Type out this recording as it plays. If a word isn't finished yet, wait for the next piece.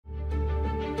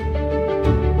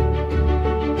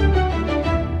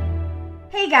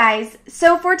guys,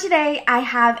 so for today I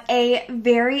have a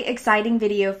very exciting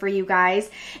video for you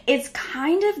guys. It's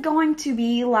kind of going to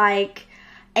be like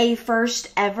a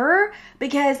first ever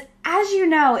because as you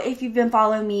know, if you've been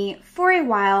following me for a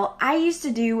while, I used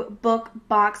to do book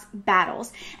box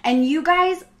battles and you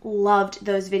guys loved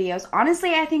those videos.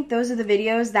 Honestly, I think those are the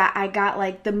videos that I got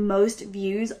like the most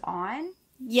views on.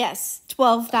 Yes,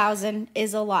 12,000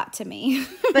 is a lot to me.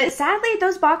 But sadly,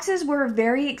 those boxes were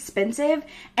very expensive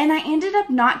and I ended up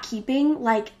not keeping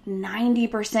like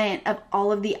 90% of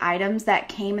all of the items that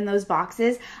came in those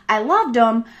boxes. I loved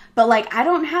them, but like I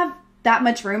don't have that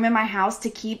much room in my house to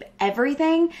keep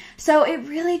everything. So it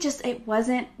really just, it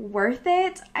wasn't worth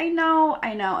it. I know.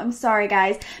 I'm sorry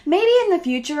guys. Maybe in the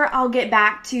future I'll get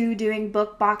back to doing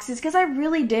book boxes because I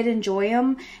really did enjoy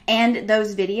them and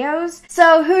those videos.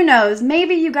 So who knows,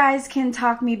 maybe you guys can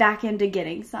talk me back into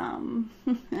getting some.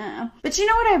 But you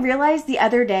know what I realized the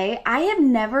other day? I have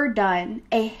never done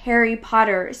a Harry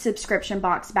Potter subscription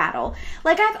box battle.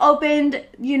 Like I've opened,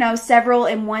 you know, several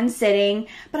in one sitting,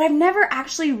 but I've never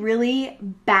actually really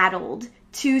battled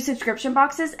two subscription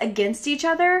boxes against each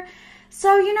other.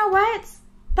 So you know what?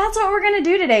 That's what we're going to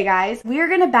do today, guys. We are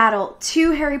going to battle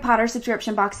two Harry Potter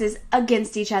subscription boxes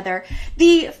against each other.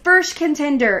 The first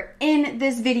contender in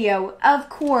this video, of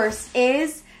course,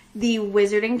 is the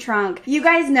Wizarding Trunk. You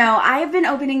guys know I have been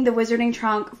opening the Wizarding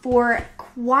Trunk for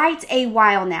quite a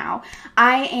while now.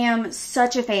 I am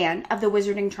such a fan of the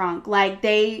Wizarding Trunk. Like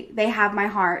they have my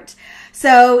heart.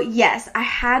 So yes, I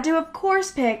had to of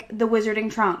course pick the Wizarding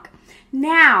Trunk.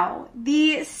 Now,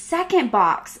 the second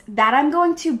box that I'm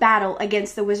going to battle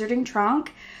against the Wizarding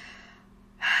Trunk,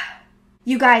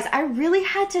 you guys, I really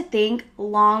had to think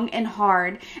long and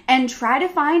hard and try to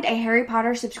find a Harry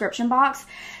Potter subscription box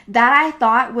that I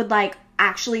thought would like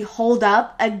actually hold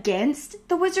up against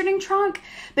the Wizarding Trunk,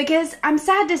 because I'm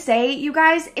sad to say, you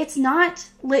guys, it's not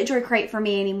LitJoy Crate for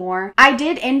me anymore. I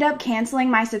did end up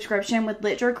canceling my subscription with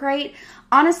LitJoy Crate.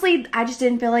 Honestly, I just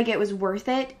didn't feel like it was worth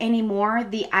it anymore,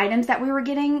 the items that we were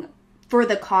getting for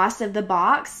the cost of the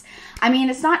box. I mean,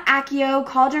 it's not Accio,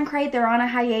 Cauldron Crate, they're on a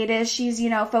hiatus. She's, you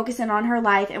know, focusing on her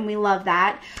life and we love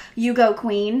that. You go,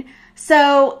 queen.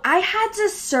 So I had to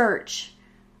search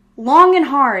long and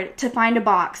hard to find a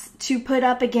box to put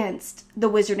up against the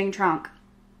Wizarding Trunk.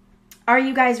 Are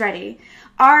you guys ready?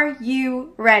 Are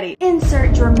you ready?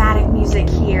 Insert dramatic music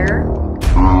here.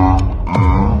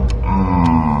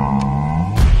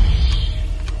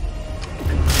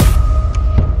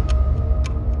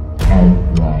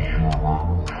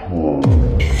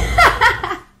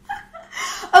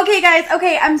 Okay guys,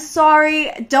 okay, I'm sorry.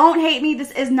 Don't hate me.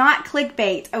 This is not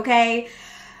clickbait, okay?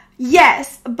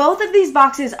 Yes, both of these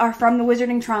boxes are from the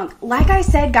Wizarding Trunk. Like I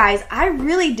said, guys, I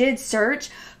really did search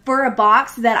for a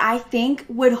box that I think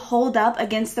would hold up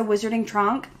against the Wizarding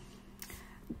Trunk.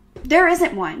 There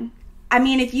isn't one. I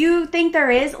mean, if you think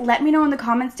there is, let me know in the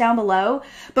comments down below.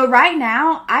 But right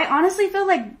now, I honestly feel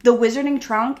like the Wizarding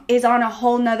Trunk is on a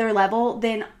whole nother level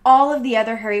than all of the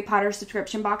other Harry Potter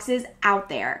subscription boxes out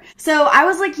there. So I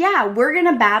was like, yeah, we're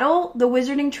gonna battle the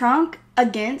Wizarding Trunk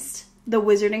against the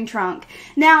Wizarding Trunk.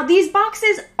 Now, these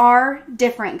boxes are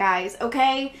different, guys,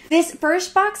 okay? This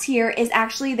first box here is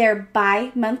actually their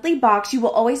bi-monthly box. You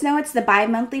will always know it's the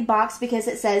bi-monthly box because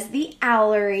it says the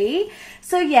Owlery.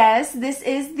 So yes, this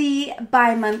is the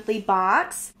bi-monthly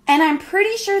box. And I'm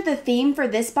pretty sure the theme for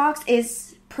this box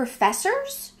is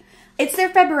professors. It's their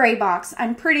February box,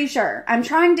 I'm pretty sure. I'm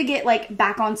trying to get like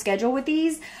back on schedule with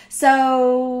these.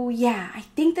 So yeah, I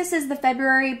think this is the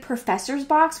February Professors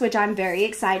box, which I'm very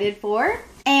excited for.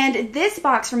 And this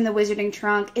box from the Wizarding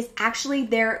Trunk is actually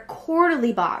their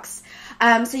quarterly box.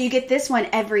 So you get this one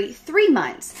every 3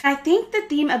 months. I think the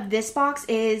theme of this box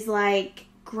is like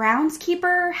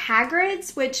Groundskeeper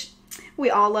Hagrid's, which we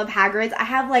all love Hagrid's. I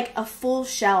have like a full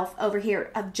shelf over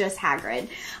here of just Hagrid.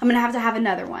 I'm gonna have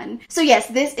another one. So yes,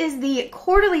 this is the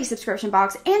quarterly subscription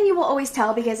box, and you will always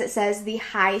tell because it says the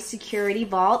high security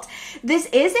vault. This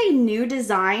is a new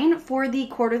design for the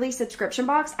quarterly subscription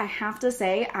box. I have to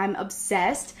say, I'm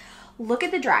obsessed. Look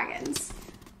at the dragons.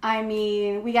 I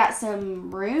mean, we got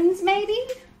some runes maybe?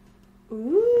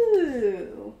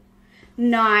 Ooh.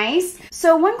 Nice.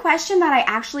 So one question that I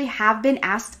actually have been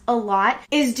asked a lot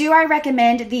is, do I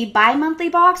recommend the bi-monthly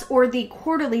box or the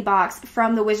quarterly box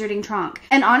from the Wizarding Trunk?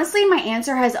 And honestly, my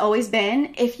answer has always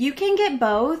been, if you can get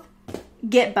both,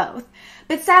 get both.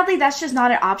 But sadly, that's just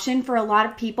not an option for a lot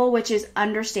of people, which is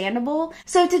understandable.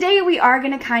 So today we are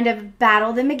going to kind of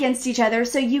battle them against each other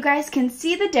so you guys can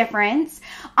see the difference.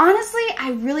 Honestly,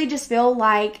 I really just feel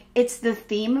like it's the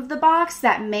theme of the box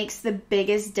that makes the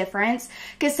biggest difference,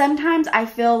 because sometimes I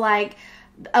feel like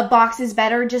a box is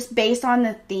better just based on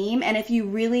the theme and if you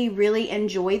really, really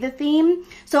enjoy the theme.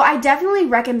 So I definitely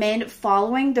recommend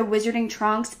following the Wizarding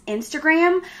Trunks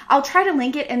Instagram. I'll try to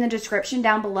link it in the description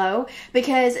down below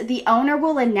because the owner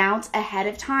will announce ahead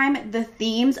of time the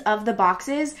themes of the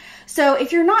boxes. So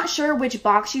if you're not sure which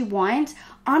box you want,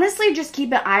 honestly, just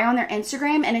keep an eye on their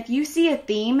Instagram, and if you see a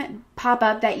theme pop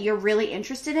up that you're really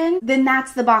interested in, then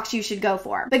that's the box you should go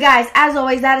for. But guys, as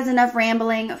always, that is enough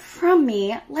rambling from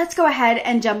me. Let's go ahead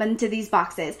and jump into these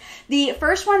boxes. The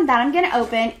first one that I'm going to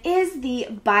open is the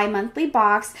bi-monthly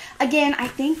box. Again, I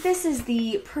think this is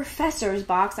the Professor's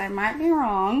box. I might be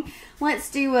wrong. Let's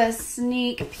do a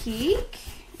sneak peek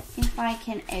if I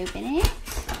can open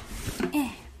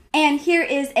it. And here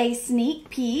is a sneak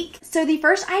peek. So the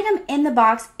first item in the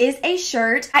box is a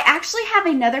shirt. I actually have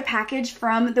another package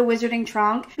from the Wizarding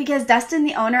Trunk because Dustin,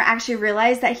 the owner, actually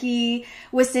realized that he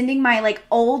was sending my like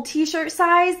old t-shirt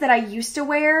size that I used to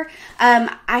wear.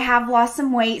 I have lost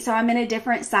some weight, so I'm in a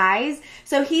different size.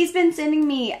 So he's been sending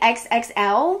me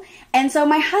XXL. And so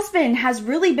my husband has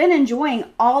really been enjoying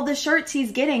all the shirts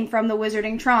he's getting from the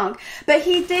Wizarding Trunk. But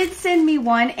he did send me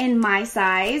one in my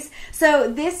size. So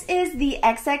this is the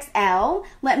XXL.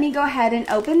 Let me go ahead and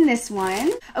open this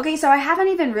one. Okay, so I haven't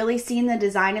even really seen the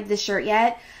design of the shirt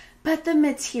yet. But the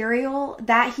material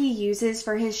that he uses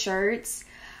for his shirts,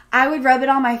 I would rub it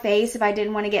on my face if I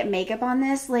didn't want to get makeup on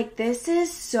this. Like, this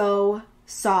is so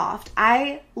soft.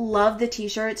 I love the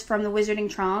t-shirts from the Wizarding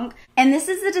Trunk. And this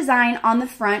is the design on the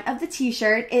front of the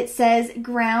t-shirt. It says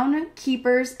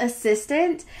Groundkeeper's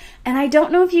Assistant. And I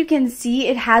don't know if you can see,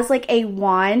 it has like a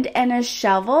wand and a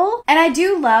shovel. And I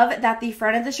do love that the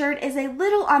front of the shirt is a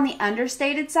little on the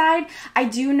understated side. I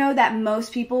do know that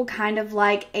most people kind of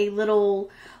like a little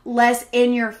less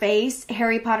in your face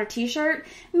Harry Potter t-shirt.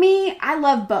 Me, I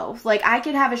love both. Like, I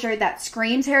could have a shirt that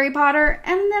screams Harry Potter,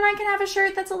 and then I can have a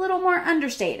shirt that's a little more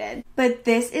understated. But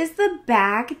this is the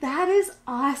back. That is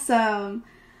awesome.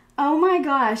 Oh my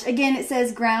gosh. Again, it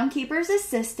says Groundkeeper's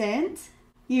Assistant.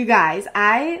 You guys,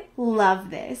 I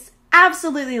love this.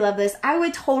 Absolutely love this. I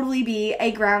would totally be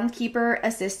a groundkeeper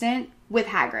assistant with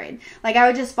Hagrid. Like, I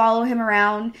would just follow him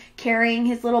around carrying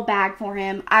his little bag for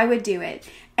him. I would do it.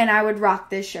 And I would rock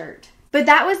this shirt. But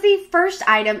that was the first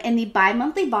item in the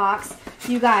bi-monthly box.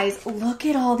 You guys, look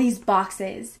at all these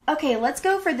boxes. Okay, let's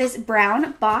go for this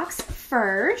brown box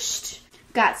first.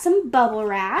 Got some bubble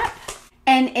wrap.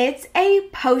 And it's a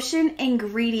potion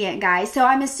ingredient, guys. So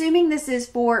I'm assuming this is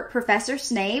for Professor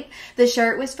Snape. The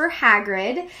shirt was for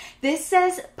Hagrid. This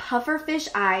says Pufferfish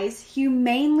Eyes,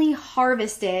 humanely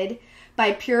harvested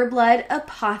by Pureblood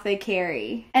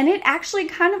Apothecary. And it actually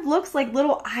kind of looks like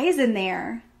little eyes in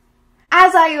there.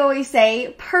 As I always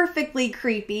say, perfectly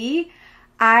creepy.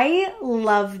 I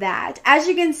love that. As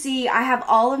you can see, I have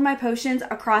all of my potions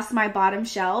across my bottom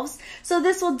shelves. So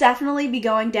this will definitely be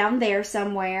going down there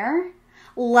somewhere.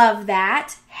 Love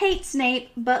that. Hate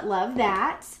Snape, but love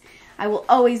that. I will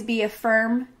always be a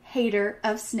firm hater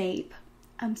of Snape.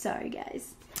 I'm sorry,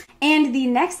 guys. And the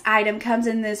next item comes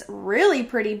in this really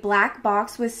pretty black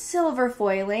box with silver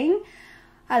foiling.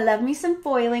 I love me some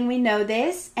foiling, we know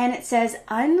this. And it says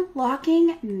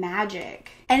Unlocking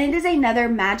Magic. And it is another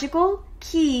magical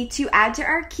key to add to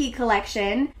our key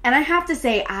collection. And I have to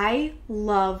say, I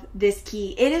love this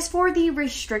key. It is for the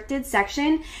restricted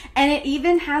section. And it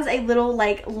even has a little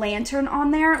like lantern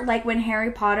on there. Like when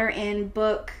Harry Potter in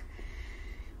book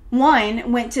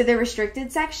 1 went to the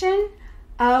restricted section.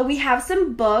 We have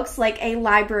some books, like a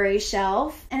library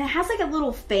shelf, and it has like a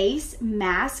little face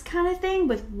mask kind of thing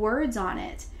with words on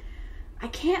it. I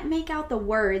can't make out the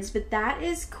words, but that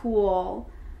is cool.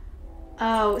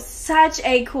 Oh, such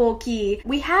a cool key.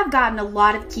 We have gotten a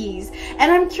lot of keys,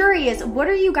 and I'm curious, what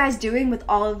are you guys doing with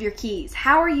all of your keys?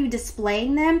 How are you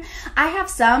displaying them? I have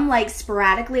some like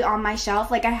sporadically on my shelf.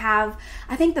 Like I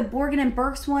think the Borgin and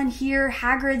Burkes one here,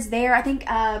 Hagrid's there. I think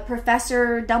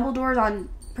Professor Dumbledore's on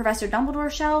Professor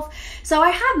Dumbledore's shelf. So I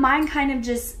have mine kind of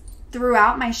just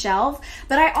throughout my shelf,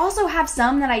 but I also have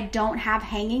some that I don't have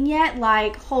hanging yet.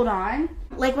 Like, hold on.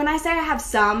 Like when I say I have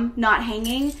some not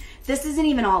hanging, this isn't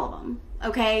even all of them.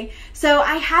 Okay, so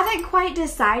I haven't quite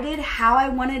decided how I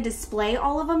want to display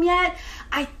all of them yet.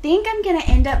 I think I'm gonna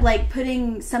end up like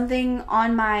putting something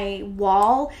on my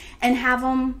wall and have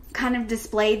them kind of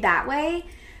displayed that way.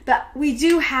 But we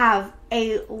do have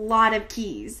a lot of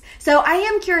keys. So I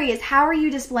am curious, how are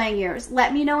you displaying yours?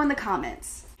 Let me know in the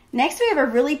comments. Next, we have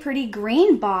a really pretty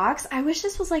green box. I wish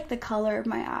this was like the color of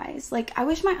my eyes. Like, I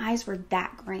wish my eyes were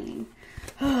that green.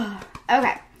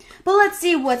 Okay, but let's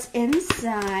see what's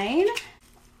inside.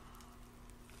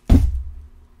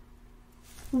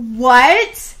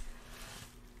 What?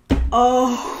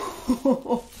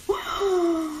 Oh.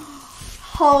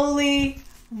 Holy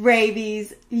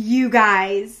rabies, you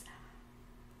guys.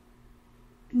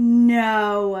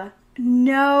 No,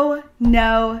 no,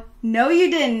 no, no you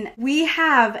didn't. We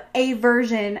have a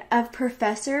version of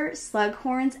Professor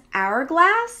Slughorn's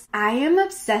Hourglass. I am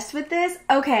obsessed with this.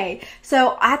 Okay,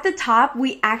 so at the top,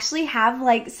 we actually have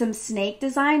like some snake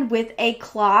design with a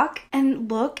clock.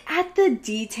 And look at the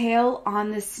detail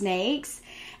on the snakes.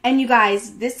 And you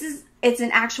guys, it's an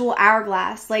actual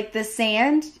hourglass. Like the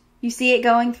sand, you see it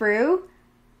going through?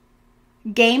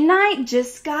 Game night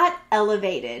just got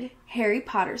elevated, Harry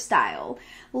Potter style.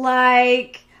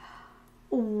 Like,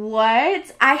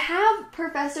 what? I have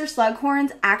Professor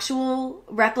Slughorn's actual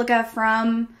replica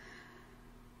from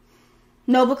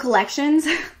Noble Collections.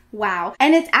 Wow.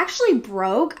 And it's actually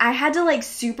broke. I had to like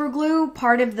super glue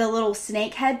part of the little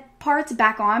snake head parts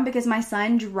back on because my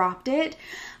son dropped it.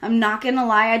 I'm not gonna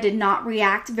lie, I did not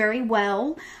react very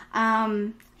well.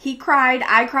 He cried,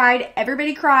 I cried,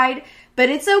 everybody cried, but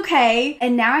it's okay.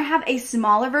 And now I have a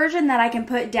smaller version that I can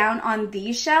put down on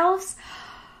these shelves.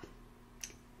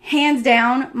 Hands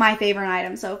down, my favorite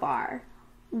item so far.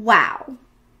 Wow.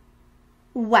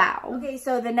 Wow. Okay,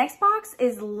 so the next box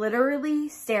is literally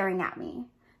staring at me.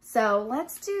 So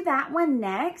let's do that one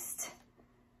next.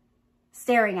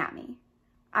 Staring at me.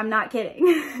 I'm not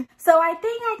kidding. So I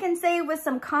think I can say with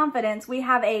some confidence we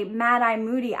have a Mad Eye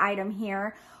Moody item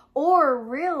here, or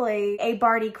really a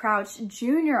Barty Crouch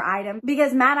Jr. item,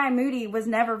 because Mad Eye Moody was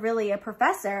never really a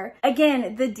professor.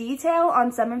 Again, the detail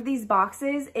on some of these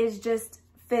boxes is just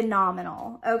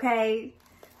phenomenal, okay?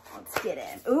 Let's get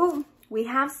in. Ooh, we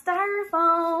have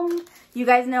styrofoam. You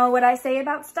guys know what I say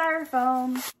about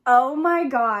styrofoam. Oh my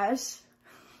gosh.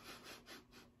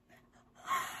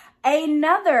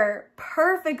 Another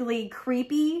perfectly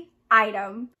creepy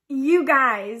item. You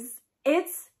guys,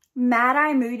 it's Mad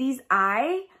Eye Moody's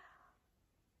eye,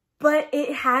 but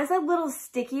it has a little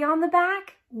sticky on the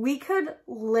back. We could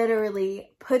literally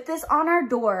put this on our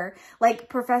door like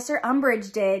Professor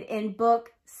Umbridge did in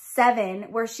book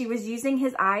 7, where she was using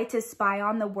his eye to spy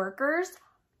on the workers.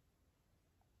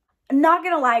 Not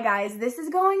gonna lie, guys, this is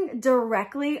going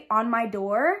directly on my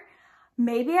door.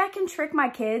 Maybe I can trick my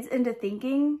kids into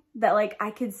thinking that like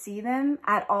I could see them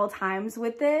at all times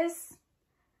with this.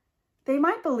 They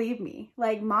might believe me.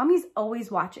 Like, mommy's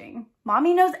always watching.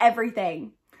 Mommy knows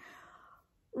everything.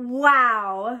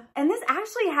 Wow. And this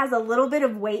actually has a little bit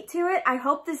of weight to it. I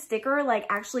hope the sticker like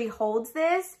actually holds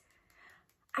this.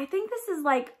 I think this is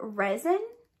like resin.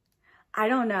 I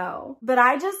don't know. But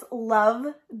I just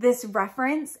love this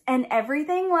reference and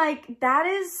everything. Like, that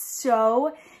is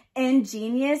so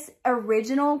ingenious,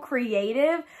 original,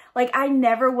 creative. Like, I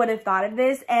never would have thought of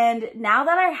this. And now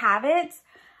that I have it,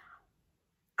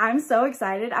 I'm so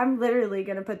excited. I'm literally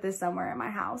going to put this somewhere in my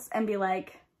house and be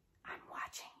like, I'm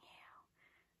watching you.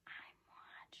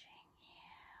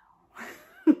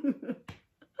 I'm watching you.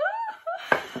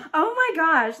 Oh my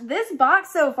gosh. This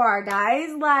box so far, guys.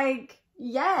 Like,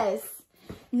 yes.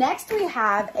 Next, we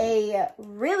have a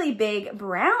really big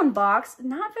brown box.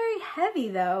 Not very heavy,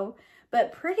 though,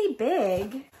 but pretty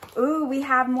big. Ooh, we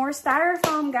have more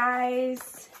styrofoam,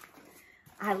 guys.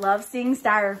 I love seeing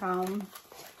styrofoam.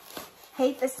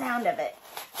 Hate the sound of it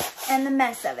and the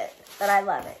mess of it, but I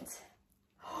love it.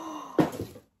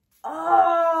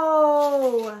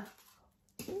 Oh,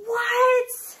 what?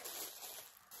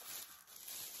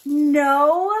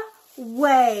 No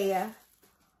way.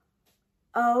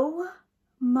 Oh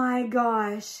my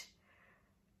gosh.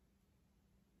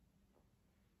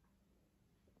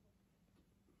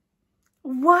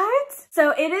 What?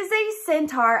 So it is a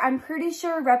centaur, I'm pretty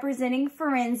sure representing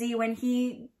Firenze when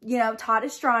he, you know, taught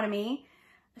astronomy.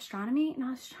 Astronomy?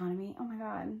 Not astronomy. Oh my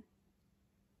God.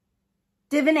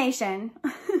 Divination.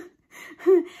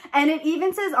 And it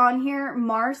even says on here,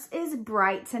 Mars is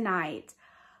bright tonight.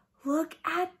 Look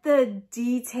at the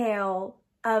detail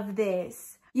of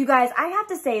this. You guys, I have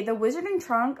to say, the Wizarding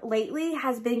Trunk lately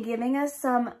has been giving us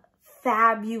some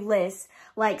fabulous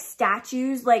like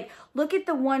statues. Like, look at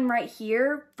the one right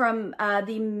here from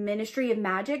the Ministry of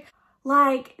Magic.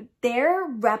 Like, their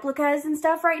replicas and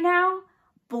stuff right now,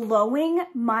 blowing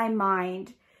my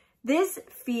mind. This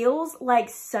feels like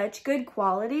such good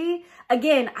quality.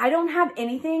 Again, I don't have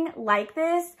anything like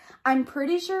this. I'm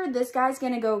pretty sure this guy's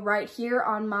gonna go right here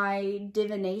on my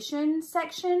divination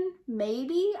section.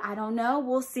 Maybe, I don't know,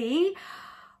 we'll see.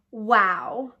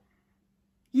 Wow.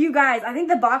 You guys, I think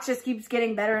the box just keeps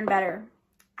getting better and better.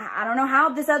 I don't know how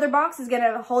this other box is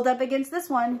gonna hold up against this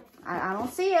one. I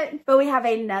don't see it. But we have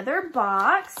another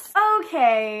box.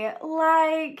 Okay,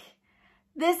 like,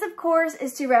 this of course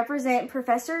is to represent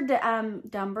Professor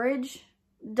Dumbledore.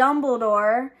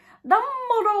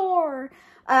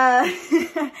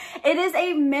 It is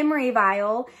a memory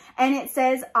vial, and it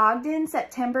says Ogden,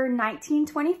 September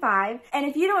 1925. And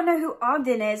if you don't know who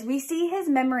Ogden is, we see his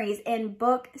memories in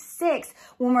book 6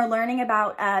 when we're learning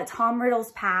about Tom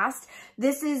Riddle's past.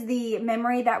 This is the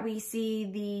memory that we see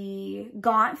the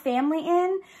Gaunt family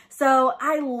in. So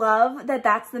I love that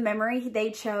that's the memory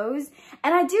they chose.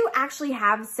 And I do actually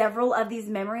have several of these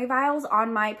memory vials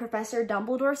on my Professor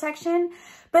Dumbledore section.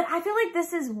 But I feel like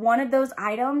this is one of those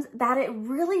items that it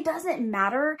really doesn't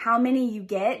matter how many you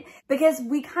get, because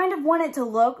we kind of want it to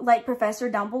look like Professor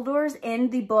Dumbledore's in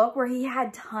the book, where he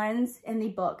had tons in the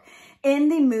book. In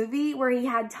the movie, where he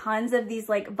had tons of these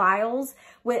like vials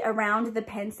with around the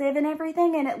pensive and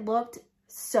everything, and it looked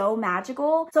so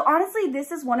magical. So honestly,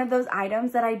 this is one of those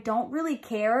items that I don't really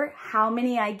care how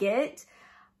many I get.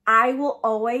 I will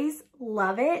always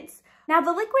love it. Now,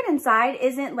 the liquid inside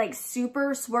isn't like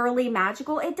super swirly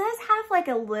magical. It does have like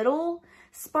a little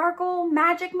sparkle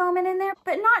magic moment in there,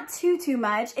 but not too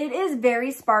much. It is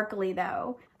very sparkly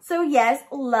though. So yes,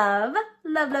 love,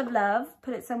 love, love, love.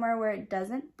 Put it somewhere where it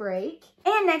doesn't break.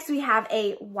 And next we have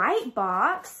a white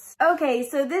box. Okay,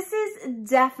 so this is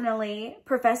definitely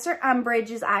Professor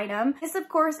Umbridge's item. This, of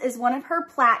course, is one of her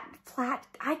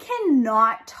I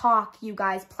cannot talk, you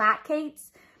guys,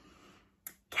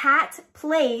 cat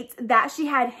plates that she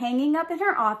had hanging up in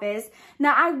her office.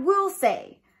 Now, I will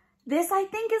say, this I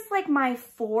think is like my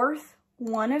 4th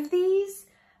one of these,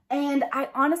 and I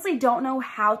honestly don't know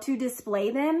how to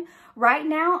display them. Right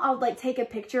now, I'll like take a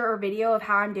picture or video of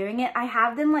how I'm doing it. I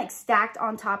have them like stacked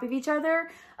on top of each other.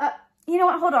 You know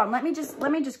what? Hold on. Let me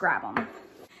just grab them.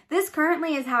 This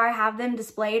currently is how I have them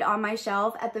displayed on my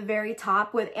shelf at the very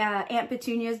top with Aunt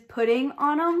Petunia's pudding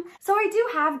on them. So I do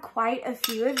have quite a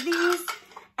few of these.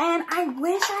 And I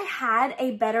wish I had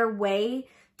a better way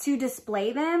to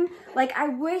display them. Like, I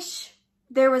wish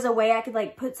there was a way I could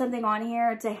like put something on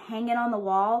here to hang it on the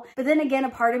wall. But then again, a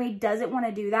part of me doesn't want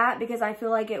to do that because I feel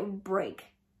like it would break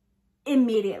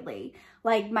immediately.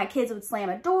 Like, my kids would slam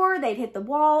a door, they'd hit the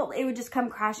wall, it would just come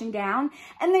crashing down.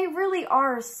 And they really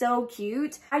are so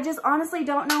cute. I just honestly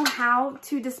don't know how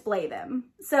to display them.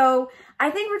 So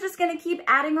I think we're just gonna keep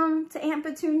adding them to Aunt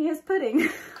Petunia's pudding.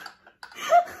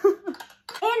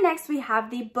 And next we have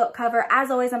the book cover.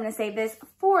 As always, I'm going to save this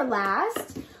for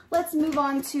last. Let's move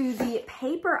on to the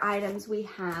paper items we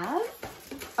have.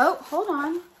 Oh, hold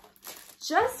on.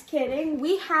 Just kidding.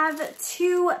 We have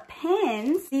 2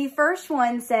 pens. The first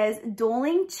one says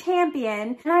Dueling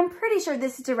Champion, and I'm pretty sure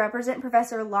this is to represent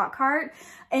Professor Lockhart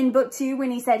in book 2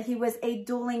 when he said he was a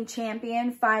dueling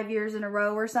champion 5 years in a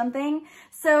row or something.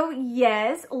 So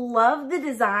yes, love the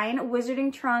design.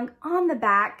 Wizarding trunk on the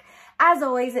back. As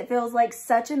always, it feels like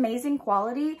such amazing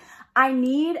quality. I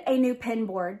need a new pen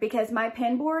board because my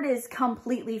pen board is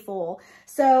completely full.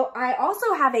 So I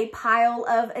also have a pile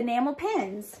of enamel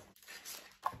pens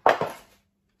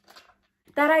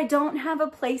that I don't have a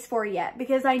place for yet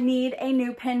because I need a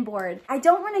new pen board. I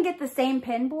don't want to get the same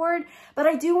pen board, but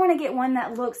I do want to get one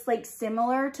that looks like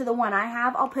similar to the one I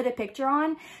have. I'll put a picture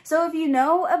on. So if you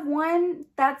know of one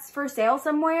that's for sale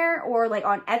somewhere or like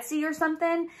on Etsy or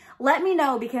something, let me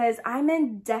know because I'm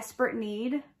in desperate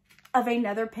need of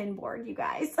another pen board, you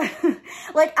guys.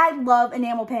 Like, I love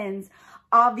enamel pens,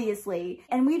 obviously.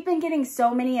 And we've been getting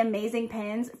so many amazing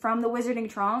pens from the Wizarding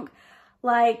Trunk.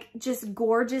 Like, just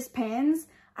gorgeous pens.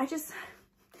 I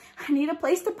need a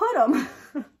place to put them.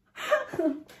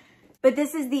 But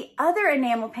this is the other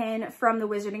enamel pen from the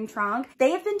Wizarding Trunk. They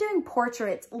have been doing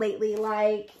portraits lately,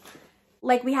 like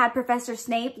we had Professor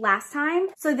Snape last time.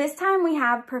 So this time we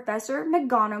have Professor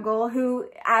McGonagall, who,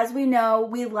 as we know,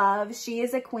 we love. She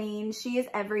is a queen. She is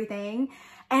everything.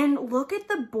 And look at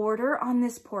the border on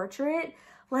this portrait.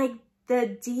 Like,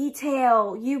 the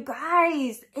detail, you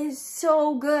guys, is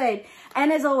so good.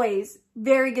 And as always,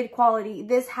 very good quality.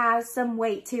 This has some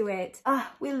weight to it.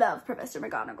 We love Professor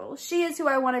McGonagall. She is who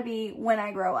I want to be when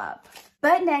I grow up.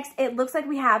 But next, it looks like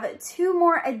we have 2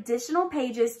 more additional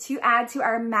pages to add to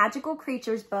our Magical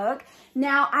Creatures book.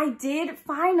 Now, I did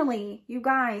finally, you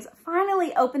guys,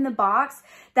 finally open the box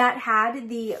that had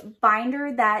the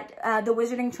binder that the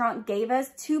Wizarding Trunk gave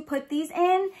us to put these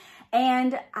in.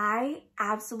 And I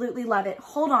absolutely love it.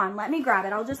 Hold on, let me grab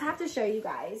it. I'll just have to show you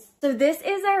guys. So this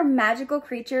is our Magical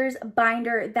Creatures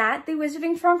binder that the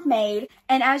Wizarding Trunk made.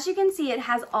 And as you can see, it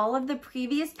has all of the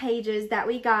previous pages that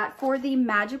we got for the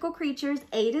Magical Creatures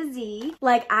A to Z.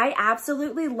 Like, I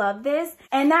absolutely love this.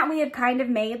 And that we have kind of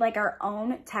made like our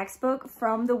own textbook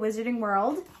from the Wizarding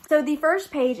world. So the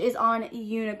first page is on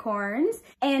unicorns.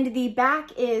 And the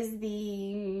back is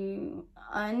the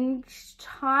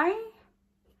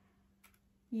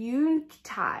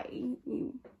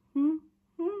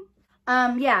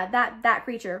Yeah, that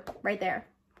creature right there.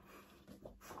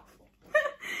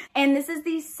 And this is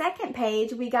the second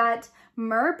page. We got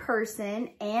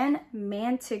Merperson and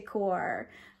Manticore.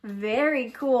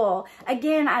 Very cool.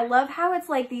 Again, I love how it's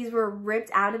like these were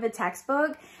ripped out of a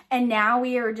textbook and now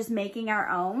we are just making our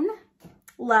own.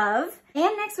 Love.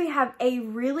 And next we have a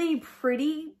really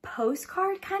pretty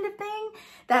postcard kind of thing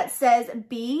that says,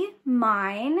 "Be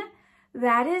mine."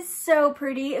 That is so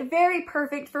pretty. Very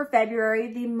perfect for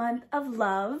February, the month of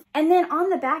love. And then on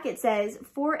the back it says,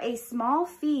 "For a small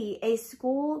fee, a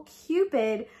school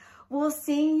Cupid will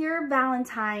sing your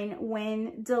Valentine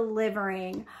when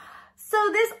delivering." So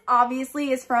this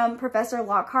obviously is from Professor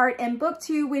Lockhart in book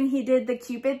 2 when he did the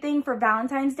Cupid thing for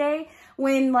Valentine's Day,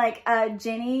 when like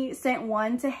Jenny sent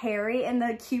one to Harry and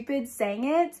the Cupid sang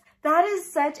it. That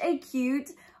is such a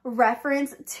cute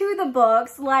reference to the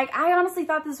books. Like, I honestly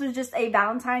thought this was just a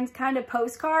Valentine's kind of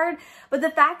postcard, but the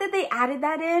fact that they added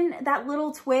that in, that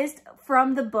little twist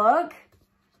from the book,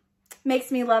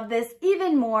 makes me love this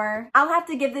even more. I'll have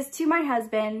to give this to my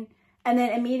husband and then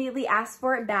immediately ask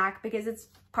for it back because it's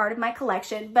part of my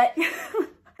collection, but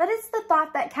but it's the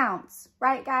thought that counts,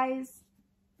 right guys?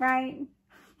 Right?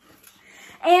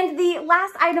 And the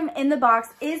last item in the box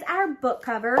is our book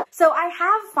cover. So I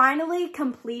have finally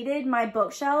completed my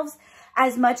bookshelves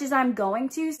as much as I'm going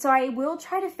to. So I will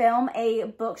try to film a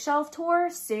bookshelf tour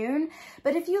soon.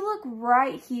 But if you look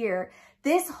right here,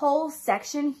 this whole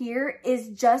section here is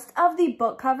just of the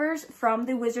book covers from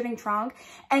the Wizarding Trunk.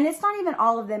 And it's not even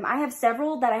all of them. I have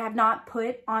several that I have not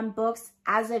put on books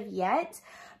as of yet.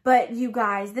 But you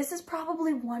guys, this is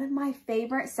probably one of my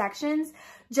favorite sections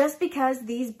just because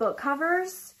these book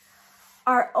covers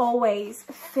are always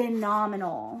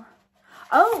phenomenal.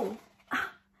 Oh,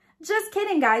 just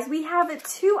kidding guys. We have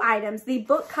 2 items, the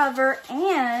book cover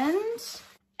and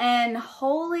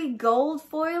holy gold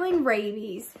foiling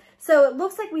rabies. So it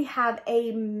looks like we have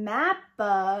a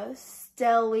Mappa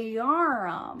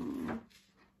Stelliarum.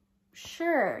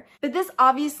 Sure. But this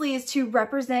obviously is to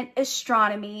represent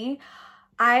astronomy.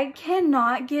 I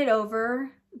cannot get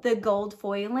over the gold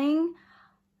foiling.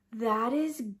 That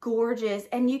is gorgeous.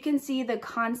 And you can see the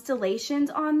constellations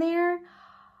on there.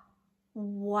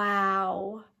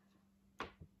 Wow.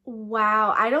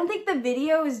 Wow. I don't think the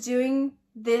video is doing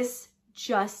this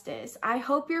justice. I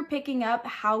hope you're picking up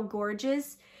how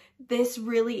gorgeous this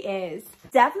really is.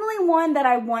 Definitely one that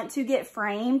I want to get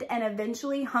framed and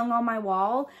eventually hung on my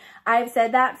wall. I've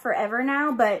said that forever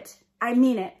now, but I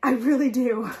mean it. I really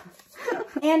do.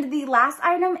 And the last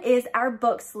item is our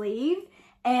book sleeve.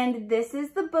 And this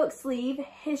is the book sleeve,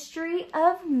 History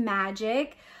of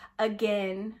Magic.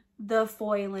 Again, the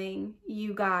foiling,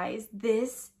 you guys.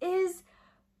 This is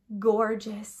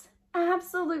gorgeous.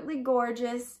 Absolutely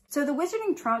gorgeous. So the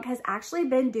Wizarding Trunk has actually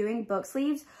been doing book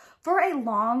sleeves for a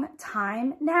long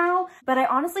time now, but I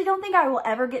honestly don't think I will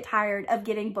ever get tired of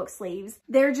getting book sleeves.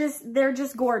 They're just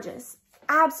gorgeous.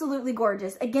 Absolutely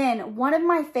gorgeous. Again, one of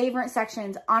my favorite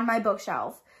sections on my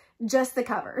bookshelf, just the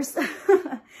covers.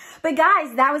 But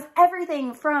guys, that was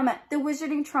everything from the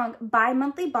Wizarding Trunk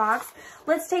bi-monthly box.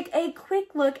 Let's take a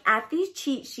quick look at the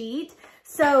cheat sheet.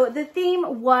 So the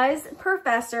theme was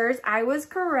professors. I was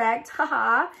correct.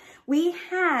 Haha. We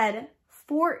had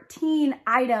 14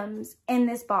 items in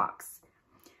this box.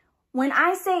 When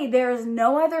I say there is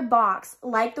no other box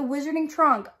like the Wizarding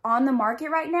Trunk on the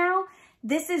market right now,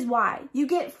 this is why. You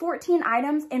get 14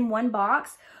 items in one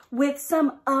box with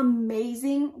some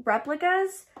amazing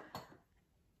replicas.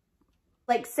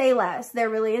 Like, say less. There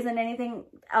really isn't anything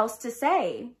else to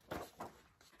say.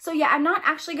 So yeah, I'm not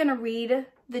actually going to read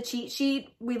the cheat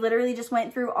sheet. We literally just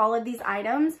went through all of these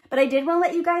items, but I did want to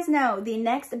let you guys know the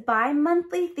next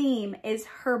bi-monthly theme is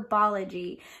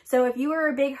herbology. So if you are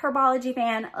a big herbology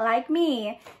fan like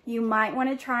me, you might want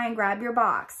to try and grab your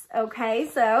box. Okay,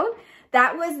 so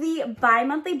that was the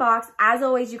bi-monthly box. As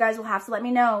always, you guys will have to let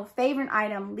me know favorite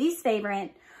item, least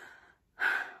favorite.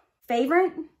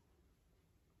 Favorite?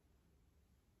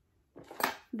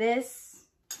 This.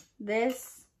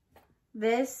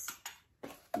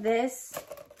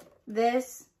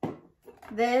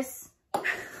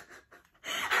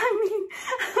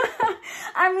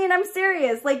 I mean, I'm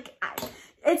serious. Like,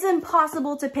 it's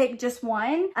impossible to pick just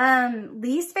one.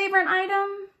 Least favorite item?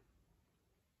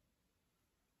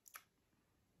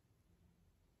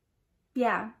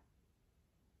 Yeah.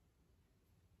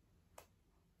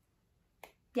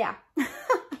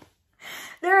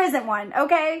 There isn't one,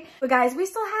 okay? But guys, we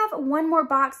still have one more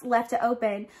box left to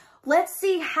open. Let's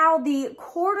see how the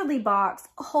quarterly box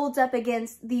holds up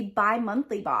against the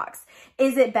bi-monthly box.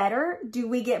 Is it better? Do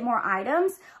we get more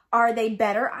items? Are they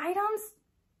better items?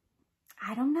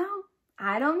 I don't know.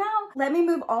 I don't know. Let me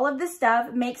move all of this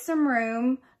stuff, make some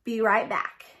room, be right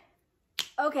back.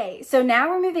 Okay, so now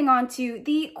we're moving on to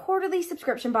the quarterly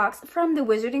subscription box from the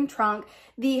Wizarding Trunk,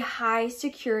 the high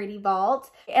security vault.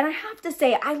 And I have to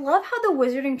say, I love how the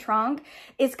Wizarding Trunk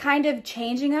is kind of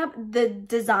changing up the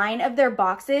design of their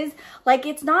boxes. Like,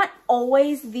 it's not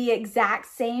always the exact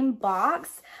same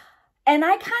box. And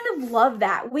I kind of love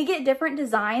that. We get different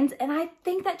designs, and I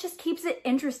think that just keeps it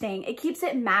interesting. It keeps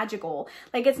it magical.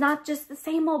 Like, it's not just the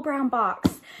same old brown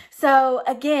box. So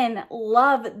again,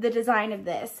 love the design of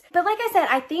this. But like I said,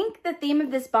 I think the theme of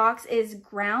this box is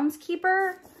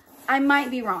groundskeeper. I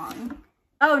might be wrong.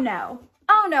 Oh no,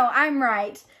 I'm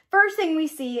right. First thing we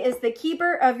see is the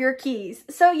keeper of your keys.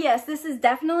 So yes, this is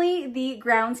definitely the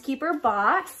groundskeeper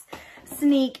box.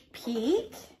 Sneak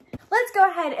peek. Let's go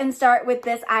ahead and start with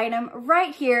this item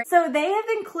right here. So they have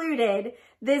included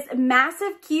this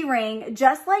massive key ring,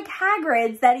 just like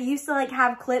Hagrid's that he used to like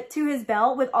have clipped to his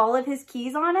belt with all of his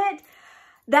keys on it,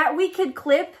 that we could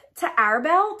clip to our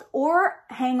belt or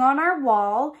hang on our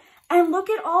wall. And look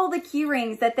at all the key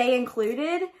rings that they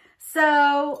included.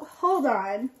 So hold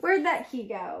on, where'd that key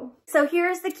go? So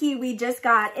here's the key we just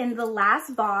got in the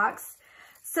last box.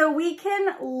 So we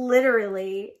can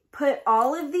literally put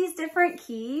all of these different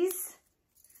keys,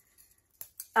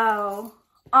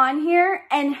 on here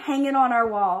and hang it on our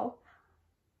wall.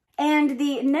 And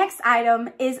the next item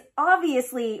is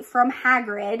obviously from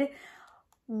Hagrid.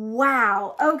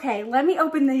 Wow. Okay, let me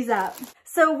open these up.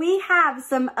 So we have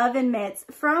some oven mitts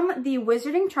from the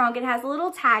Wizarding Trunk. It has a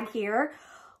little tag here.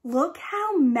 Look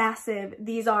how massive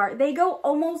these are. They go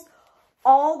almost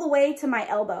all the way to my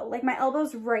elbow. Like, my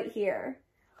elbow's right here.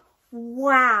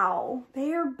 Wow,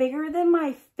 they are bigger than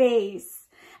my face.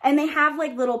 And they have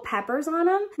like little peppers on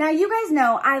them. Now, you guys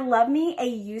know I love me a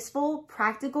useful,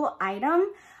 practical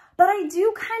item, but I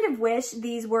do kind of wish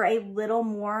these were a little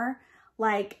more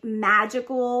like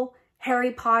magical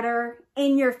Harry Potter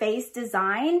in your face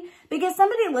design, because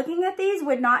somebody looking at these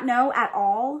would not know at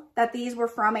all that these were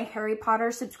from a Harry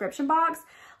Potter subscription box.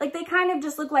 Like, they kind of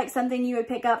just look like something you would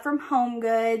pick up from Home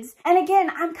Goods. And again,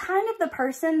 I'm kind of the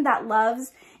person that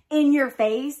loves in your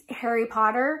face Harry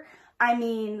Potter. I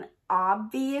mean,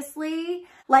 obviously,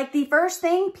 like, the first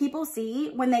thing people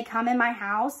see when they come in my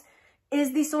house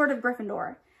is the Sword of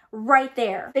Gryffindor right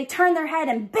there. They turn their head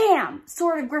and bam,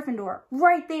 Sword of Gryffindor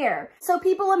right there. So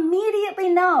people immediately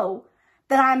know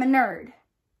that I'm a nerd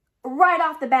right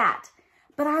off the bat.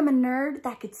 But I'm a nerd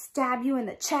that could stab you in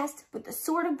the chest with the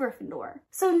Sword of Gryffindor.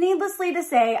 So needlessly to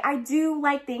say, I do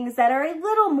like things that are a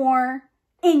little more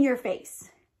in your face,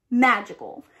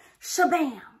 magical.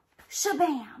 Shabam,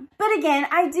 shabam. But again,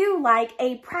 I do like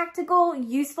a practical,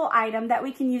 useful item that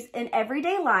we can use in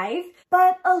everyday life.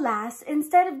 But alas,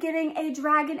 instead of getting a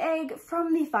dragon egg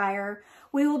from the fire,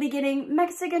 we will be getting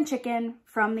Mexican chicken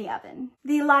from the oven.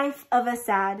 The life of a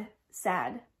sad,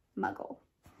 sad muggle.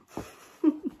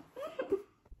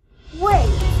 Wait.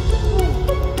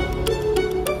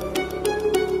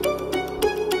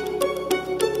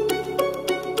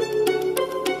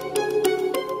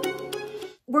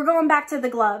 We're going back to the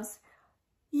gloves.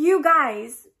 You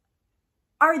guys,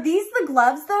 are these the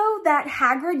gloves though that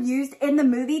Hagrid used in the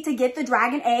movie to get the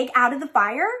dragon egg out of the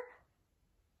fire?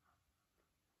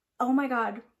 Oh my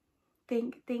God.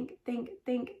 Think.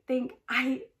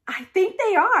 I think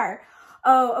they are.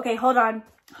 Oh, okay, hold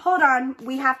on.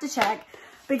 We have to check,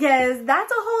 because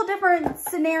that's a whole different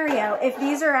scenario if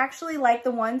these are actually like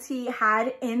the ones he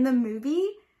had in the movie.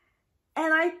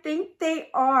 And I think they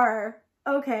are.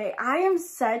 Okay, I am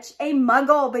such a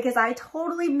muggle because I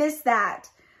totally missed that.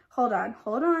 Hold on.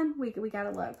 We gotta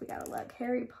look.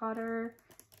 Harry Potter,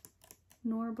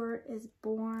 Norbert is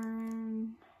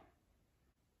born.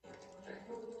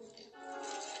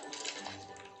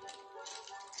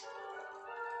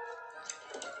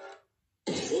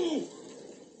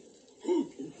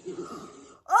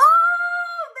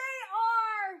 Oh, they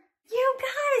are! You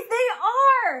guys, they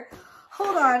are!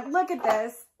 Hold on, look at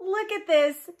this. Look at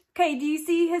this. Okay, do you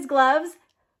see his gloves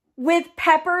with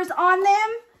peppers on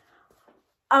them?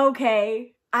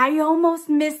 Okay, I almost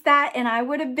missed that and I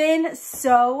would have been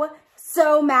so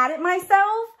mad at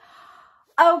myself.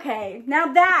 Okay,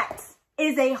 now that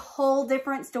is a whole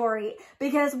different story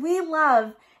because we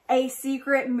love a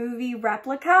secret movie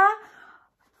replica.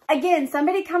 Again,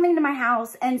 somebody coming to my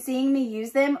house and seeing me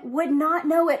use them would not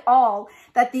know at all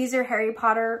that these are Harry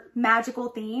Potter magical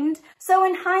themed. So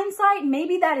in hindsight,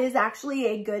 maybe that is actually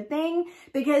a good thing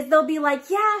because they'll be like,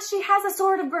 yeah, she has a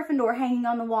Sword of Gryffindor hanging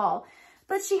on the wall,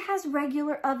 but she has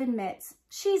regular oven mitts.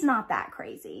 She's not that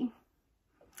crazy.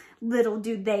 Little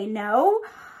do they know.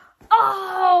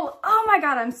 Oh my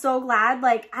God, I'm so glad.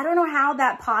 Like, I don't know how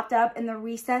that popped up in the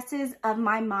recesses of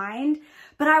my mind,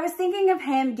 but I was thinking of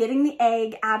him getting the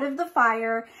egg out of the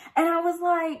fire, and I was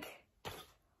like,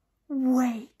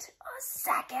 wait a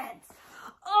second.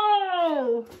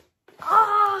 Oh,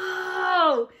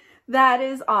 that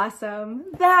is awesome.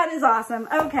 That is awesome.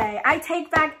 Okay, I take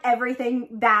back everything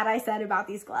bad I said about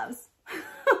these gloves.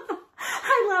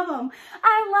 I love them.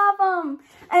 I love them.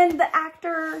 And the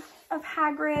actor of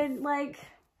Hagrid, like,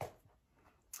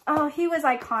 oh, he was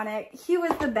iconic. He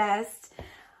was the best.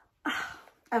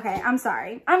 Okay, I'm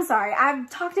sorry. I've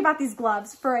talked about these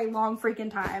gloves for a long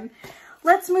freaking time.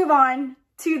 Let's move on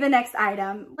to the next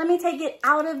item. Let me take it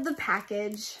out of the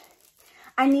package.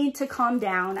 I need to calm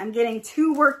down. I'm getting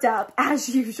too worked up as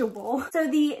usual. So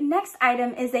the next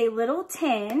item is a little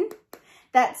tin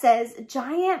that says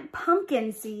giant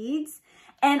pumpkin seeds.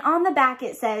 And on the back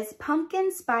it says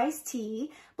pumpkin spice tea,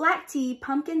 black tea,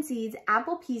 pumpkin seeds,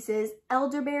 apple pieces,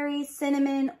 elderberry,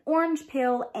 cinnamon, orange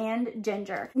peel, and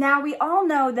ginger. Now we all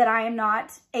know that I am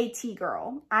not a tea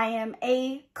girl. I am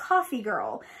a coffee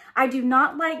girl. I do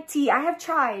not like tea. I have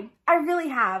tried. I really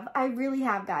have,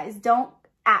 guys. Don't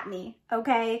at me,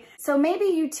 okay? So maybe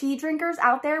you tea drinkers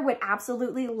out there would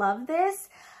absolutely love this.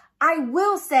 I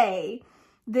will say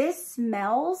this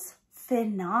smells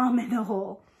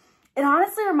phenomenal. It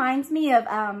honestly reminds me of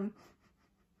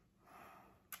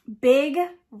Big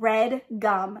Red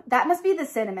Gum. That must be the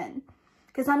cinnamon,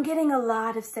 because I'm getting a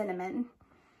lot of cinnamon.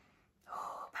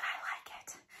 Oh, but I like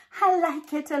it. I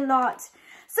like it a lot.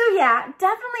 So yeah,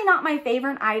 definitely not my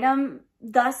favorite item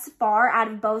thus far out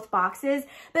of both boxes.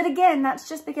 But again, that's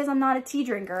just because I'm not a tea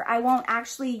drinker. I won't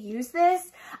actually use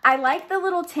this. I like the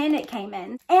little tin it came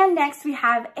in. And next we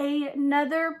have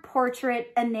another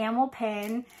portrait enamel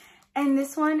pen. And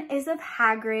this one is of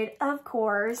Hagrid, of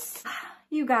course.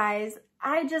 You guys,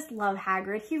 I just love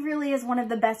Hagrid. He really is one of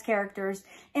the best characters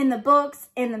in the books,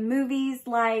 in the movies.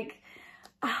 Like,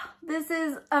 this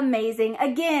is amazing.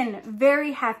 Again,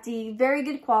 very hefty, very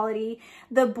good quality.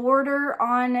 The border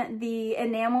on the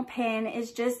enamel pen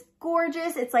is just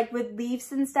gorgeous. It's like with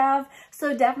leaves and stuff.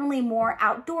 So definitely more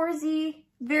outdoorsy.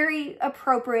 Very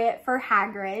appropriate for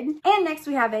Hagrid. And next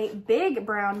we have a big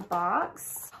brown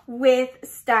box with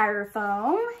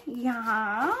styrofoam.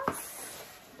 Yes.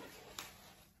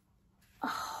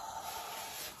 Oh.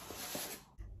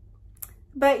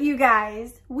 But you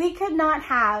guys, we could not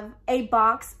have a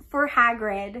box for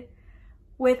Hagrid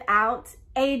without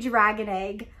a dragon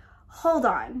egg. Hold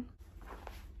on.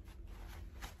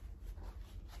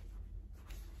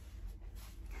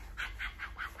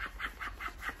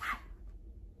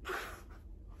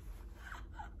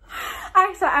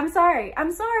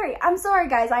 I'm sorry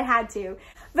guys, I had to.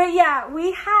 But yeah,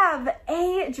 we have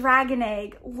a dragon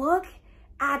egg. Look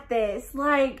at this.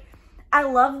 Like, I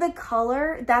love the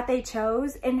color that they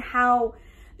chose and how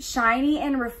shiny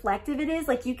and reflective it is.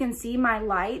 Like, you can see my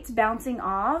lights bouncing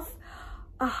off.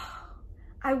 Oh,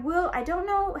 I don't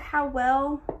know how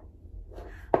well,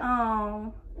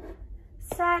 oh,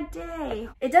 sad day.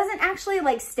 It doesn't actually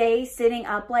like stay sitting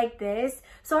up like this.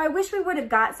 So I wish we would have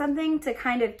got something to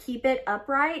kind of keep it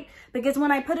upright, because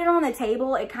when I put it on the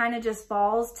table, it kind of just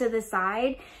falls to the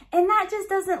side. And that just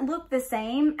doesn't look the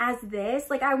same as this.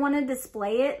 Like, I want to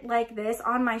display it like this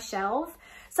on my shelf.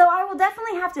 So I will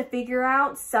definitely have to figure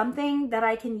out something that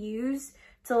I can use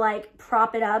to like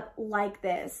prop it up like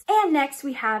this. And next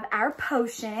we have our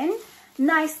potion,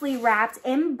 nicely wrapped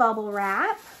in bubble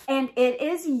wrap, and it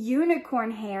is unicorn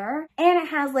hair, and it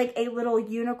has like a little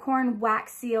unicorn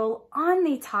wax seal on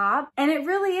the top, and it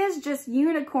really is just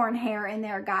unicorn hair in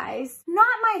there, guys. Not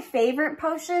my favorite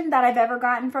potion that I've ever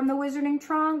gotten from the Wizarding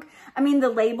Trunk. I mean, the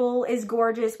label is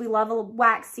gorgeous. We love a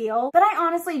wax seal, but I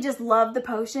honestly just love the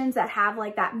potions that have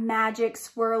like that magic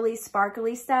swirly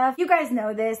sparkly stuff. You guys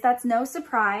know this, that's no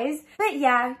surprise. But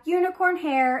yeah, unicorn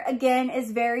hair again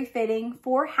is very fitting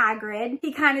for Hagrid.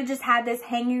 He kind of just had this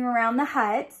hanging around the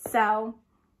hut, so.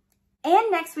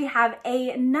 And next we have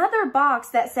another box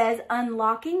that says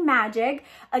Unlocking Magic,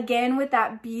 again with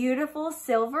that beautiful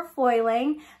silver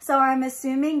foiling. So I'm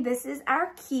assuming this is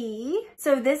our key.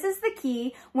 So this is the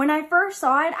key. When I first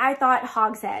saw it, I thought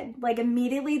Hogshead. Like,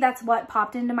 immediately that's what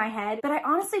popped into my head. But I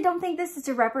honestly don't think this is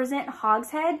to represent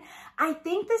Hogshead. I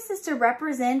think this is to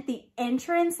represent the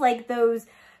entrance, like those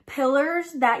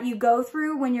pillars that you go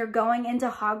through when you're going into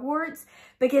Hogwarts,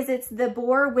 because it's the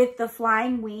boar with the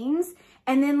flying wings.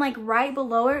 And then like right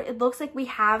below it, it looks like we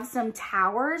have some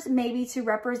towers, maybe to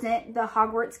represent the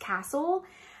Hogwarts castle.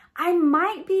 I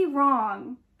might be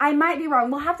wrong.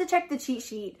 We'll have to check the cheat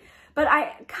sheet. But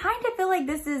I kind of feel like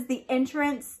this is the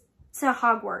entrance to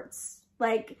Hogwarts.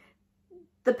 Like,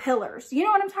 the pillars. You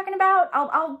know what I'm talking about?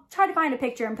 I'll try to find a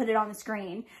picture and put it on the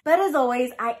screen. But as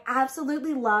always, I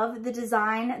absolutely love the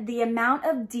design, the amount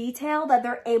of detail that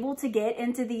they're able to get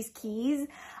into these keys.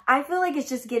 I feel like it's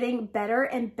just getting better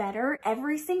and better.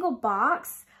 Every single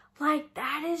box, like,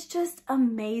 that is just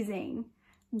amazing.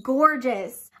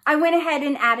 Gorgeous. I went ahead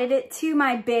and added it to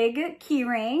my big key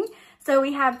ring. So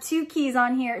we have 2 keys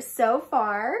on here so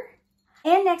far.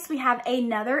 And next we have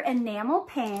another enamel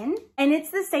pin, and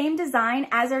it's the same design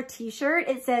as our t-shirt.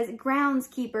 It says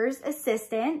Groundskeeper's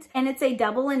Assistant, and it's a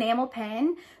double enamel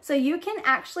pin. So you can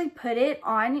actually put it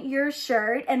on your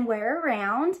shirt and wear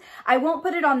around. I won't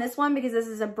put it on this one because this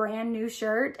is a brand new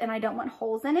shirt and I don't want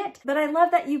holes in it. But I love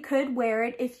that you could wear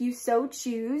it if you so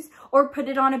choose, or put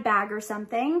it on a bag or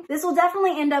something. This will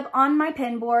definitely end up on my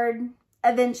pin board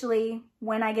eventually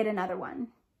when I get another one.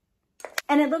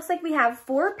 And it looks like we have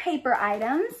 4 paper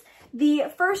items. The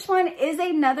first one is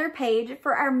another page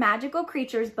for our Magical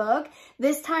Creatures book.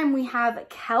 This time we have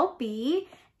Kelpie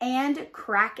and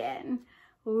Kraken.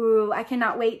 Ooh, I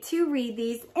cannot wait to read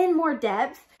these in more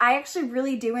depth. I actually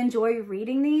really do enjoy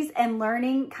reading these and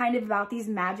learning kind of about these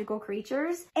magical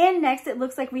creatures. And next it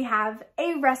looks like we have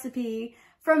a recipe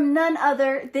from none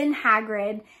other than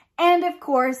Hagrid. And of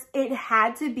course it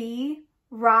had to be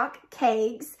rock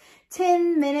cakes.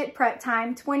 10-minute prep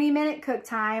time, 20-minute cook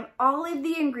time, all of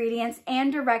the ingredients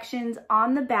and directions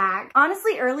on the back.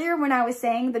 Honestly, earlier when I was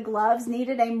saying the gloves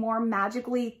needed a more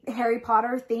magically Harry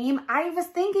Potter theme, I was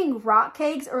thinking rock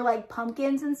cakes or like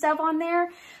pumpkins and stuff on there,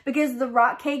 because the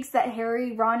rock cakes that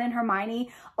Harry, Ron, and Hermione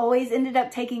always ended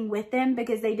up taking with them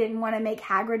because they didn't want to make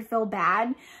Hagrid feel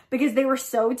bad because they were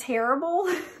so terrible.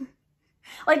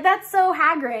 Like, that's so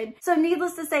Hagrid. So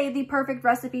needless to say, the perfect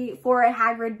recipe for a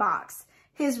Hagrid box.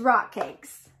 His rock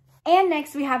cakes. And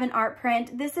next we have an art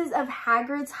print. This is of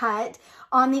Hagrid's hut.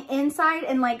 On the inside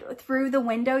and like through the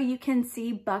window, you can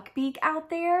see Buckbeak out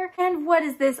there. And what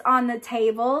is this on the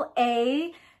table?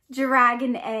 A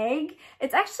dragon egg.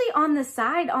 It's actually on the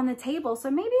side on the table,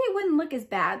 so maybe it wouldn't look as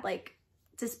bad like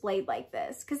displayed like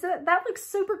this, because that looks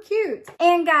super cute.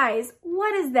 And guys,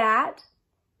 what is that?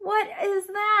 What is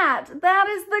that? That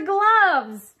is the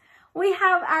gloves. We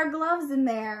have our gloves in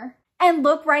there. And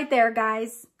look right there,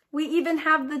 guys. We even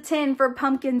have the tin for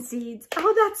pumpkin seeds.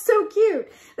 Oh, that's so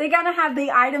cute. They gotta have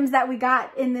the items that we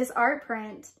got in this art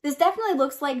print. This definitely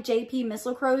looks like JP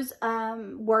Mistletoe's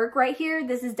work right here.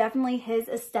 This is definitely his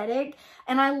aesthetic.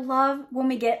 And I love when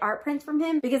we get art prints from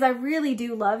him because I really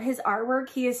do love his artwork.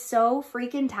 He is so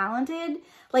freaking talented.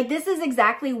 Like, this is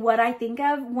exactly what I think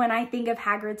of when I think of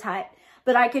Hagrid's hut.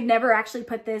 But I could never actually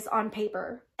put this on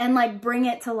paper and like bring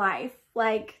it to life.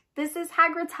 Like, this is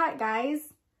Hagrid's hut, guys.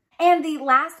 And the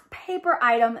last paper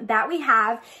item that we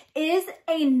have is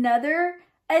another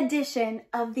edition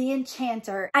of The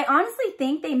Enchanter. I honestly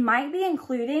think they might be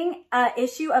including an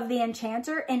issue of The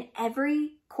Enchanter in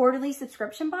every quarterly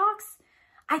subscription box.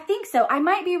 I think so. I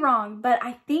might be wrong, but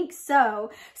I think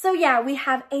so. So yeah, we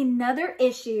have another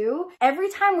issue. Every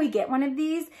time we get one of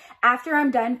these, after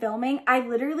I'm done filming, I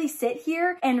literally sit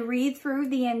here and read through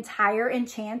the entire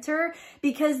Enchanter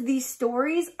because these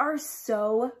stories are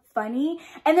so funny.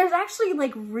 And there's actually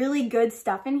like really good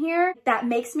stuff in here that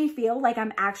makes me feel like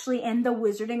I'm actually in the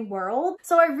wizarding world.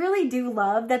 So I really do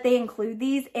love that they include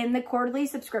these in the quarterly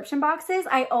subscription boxes.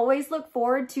 I always look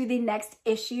forward to the next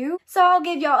issue. So I'll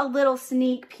give y'all a little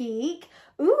sneak peek.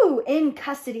 Ooh, in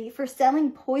custody for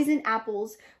selling poison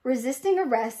apples, resisting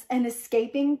arrest, and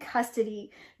escaping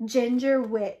custody. Ginger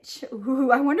Witch.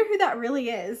 Ooh, I wonder who that really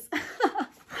is.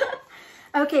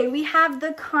 Okay, we have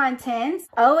the contents.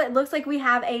 Oh, it looks like we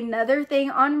have another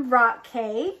thing on rock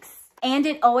cakes. And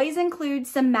it always includes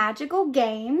some magical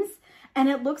games. And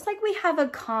it looks like we have a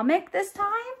comic this time.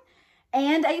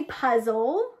 And a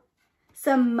puzzle.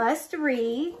 Some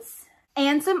must-reads.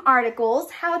 And some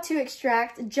articles. How to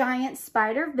extract giant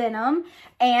spider venom.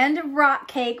 And rock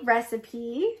cake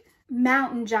recipe.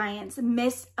 Mountain giants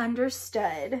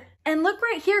misunderstood. And look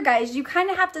right here, guys, you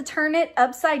kind of have to turn it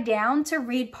upside down to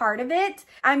read part of it.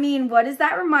 I mean, what does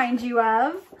that remind you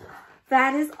of?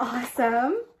 That is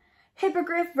awesome.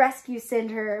 Hippogriff Rescue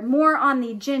Center, more on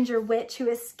the Ginger Witch who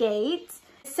escaped.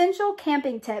 Essential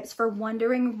camping tips for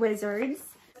wandering wizards.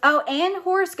 Oh, and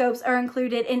horoscopes are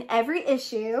included in every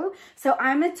issue. So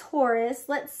I'm a Taurus,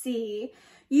 let's see.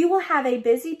 You will have a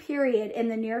busy period in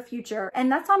the near future.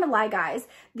 And that's not a lie, guys.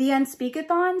 The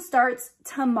Unspeakathon starts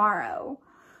tomorrow.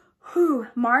 Whew,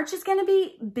 March is gonna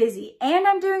be busy. And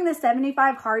I'm doing the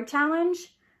 75 hard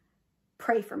challenge.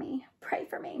 Pray for me, pray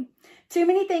for me. Too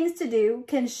many things to do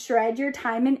can shred your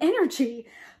time and energy.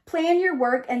 Plan your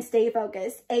work and stay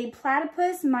focused. A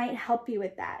platypus might help you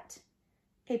with that.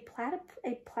 A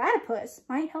platypus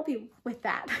might help you with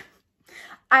that.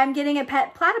 I'm getting a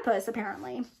pet platypus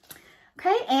apparently.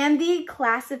 Okay, and the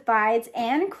classifieds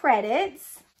and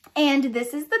credits. And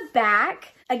this is the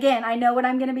back. Again, I know what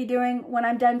I'm gonna be doing when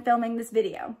I'm done filming this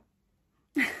video.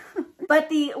 But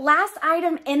the last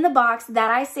item in the box that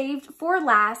I saved for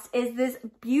last is this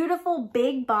beautiful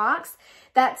big box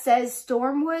that says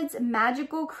Stormwood's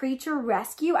Magical Creature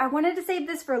Rescue. I wanted to save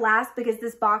this for last because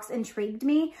this box intrigued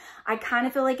me. I kind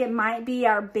of feel like it might be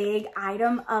our big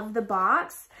item of the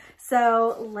box.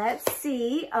 So let's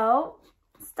see. Oh,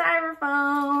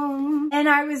 styrofoam. And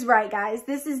I was right, guys.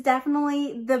 This is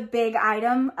definitely the big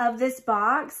item of this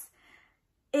box.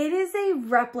 It is a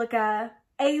replica,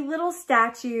 a little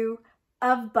statue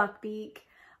of Buckbeak.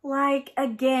 Like,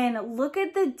 again, look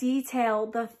at the detail,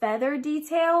 the feather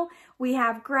detail. We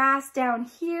have grass down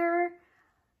here.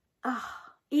 Oh,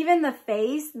 even the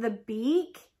face, the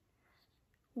beak.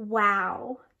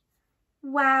 Wow.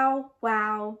 Wow,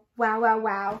 wow, wow, wow,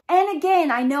 wow. And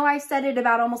again, I know I've said it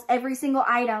about almost every single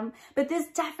item, but this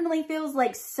definitely feels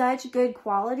like such good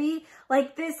quality.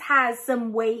 Like, this has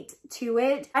some weight to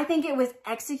it. I think it was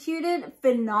executed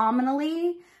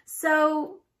phenomenally.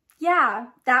 So yeah,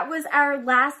 that was our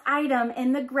last item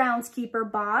in the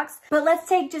Groundskeeper box. But let's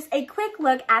take just a quick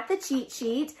look at the cheat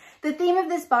sheet. The theme of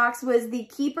this box was the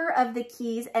Keeper of the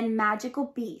Keys and Magical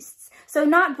Beasts. So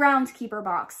not Groundskeeper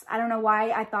box. I don't know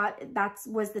why I thought that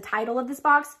was the title of this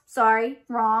box. Sorry,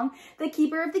 wrong. The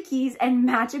Keeper of the Keys and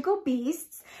Magical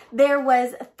Beasts. There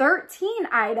was 13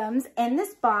 items in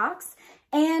this box.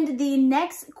 And the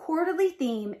next quarterly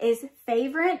theme is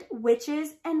Favorite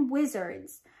Witches and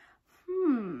Wizards.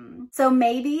 So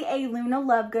maybe a Luna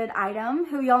Lovegood item,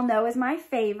 who y'all know is my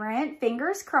favorite.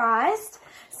 Fingers crossed.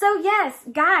 So yes,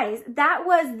 guys, that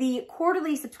was the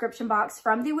quarterly subscription box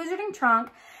from the Wizarding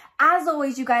Trunk. As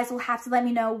always, you guys will have to let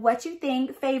me know what you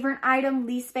think. Favorite item,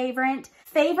 least favorite.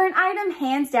 Favorite item,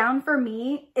 hands down for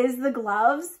me, is the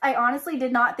gloves. I honestly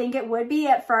did not think it would be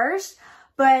at first,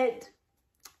 but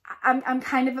I'm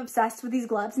kind of obsessed with these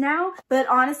gloves now. But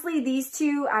honestly, these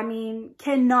two, I mean,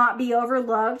 cannot be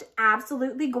overlooked.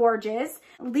 Absolutely gorgeous.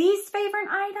 Least favorite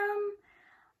item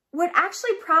would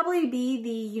actually probably be the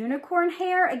unicorn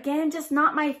hair. Again, just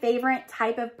not my favorite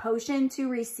type of potion to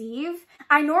receive.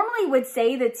 I normally would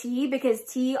say the tea, because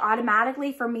tea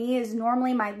automatically for me is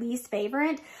normally my least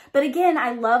favorite. But again,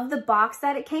 I love the box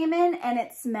that it came in and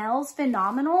it smells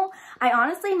phenomenal. I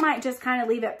honestly might just kind of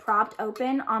leave it propped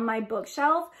open on my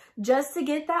bookshelf just to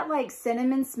get that like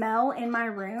cinnamon smell in my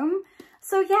room.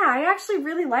 So yeah, I actually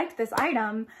really liked this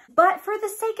item. But for the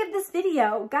sake of this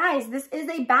video, guys, this is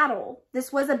a battle.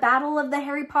 This was a battle of the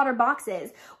Harry Potter boxes.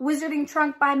 Wizarding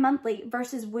Trunk bi-monthly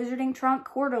versus Wizarding Trunk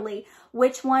quarterly.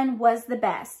 Which one was the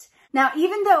best? Now,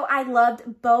 even though I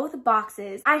loved both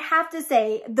boxes, I have to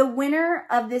say the winner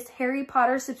of this Harry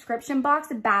Potter subscription box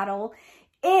battle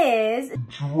is...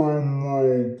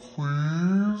 Drumroll,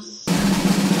 please.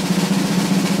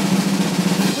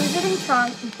 Wizarding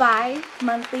Trunk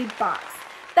bi-monthly box.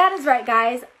 That is right,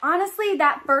 guys. Honestly,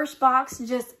 that first box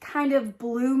just kind of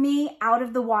blew me out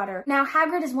of the water. Now,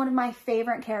 Hagrid is one of my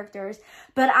favorite characters,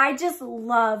 but I just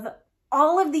love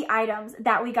all of the items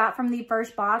that we got from the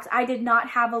first box. I did not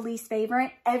have a least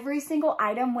favorite. Every single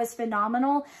item was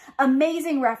phenomenal.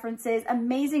 Amazing references,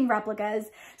 amazing replicas.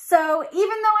 So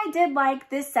even though I did like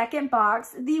this second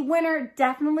box, the winner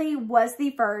definitely was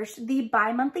the first, the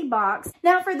bi-monthly box.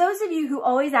 Now, for those of you who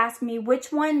always ask me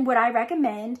which one would I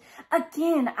recommend,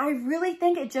 again, I really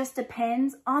think it just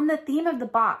depends on the theme of the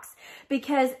box,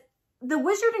 because the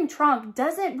Wizarding Trunk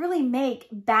doesn't really make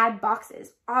bad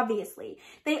boxes, obviously.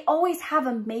 They always have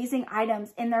amazing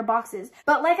items in their boxes.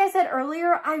 But like I said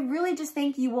earlier, I really just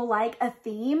think you will like a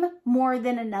theme more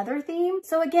than another theme.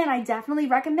 So again, I definitely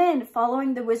recommend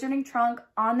following the Wizarding Trunk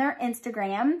on their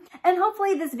Instagram. And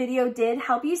hopefully this video did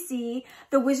help you see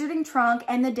the Wizarding Trunk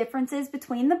and the differences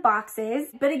between the boxes.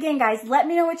 But again, guys, let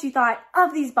me know what you thought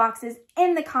of these boxes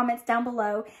in the comments down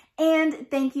below. And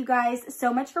thank you guys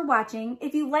so much for watching.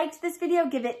 If you liked this video,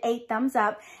 give it a thumbs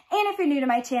up. And if you're new to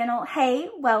my channel, hey,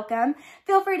 welcome.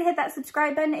 Feel free to hit that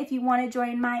subscribe button if you want to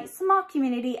join my small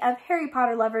community of Harry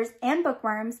Potter lovers and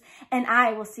bookworms. And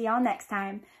I will see y'all next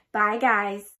time. Bye,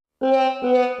 guys.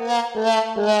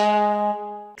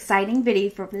 Exciting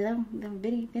video for the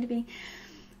video.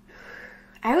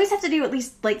 I always have to do at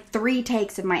least like 3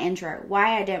 takes of my intro.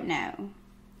 Why, I don't know.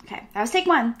 Okay, that was take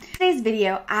 1. Today's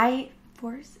video,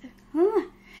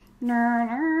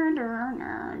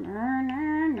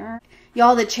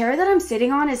 Y'all, the chair that I'm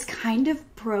sitting on is kind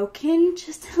of broken,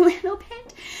 just a little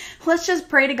bit. Let's just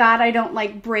pray to God I don't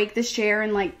like break this chair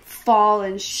and like fall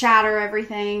and shatter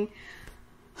everything.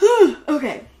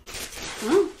 Okay.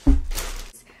 Huh?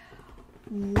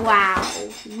 Wow.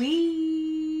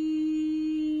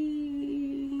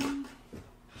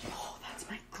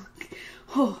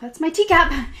 Oh, that's my teacup.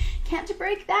 Can't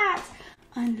break that.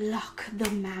 Unlock the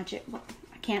magic. Well,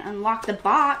 I can't unlock the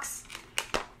box.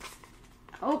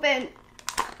 Open.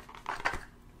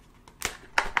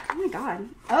 Oh my God.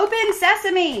 Open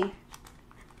sesame.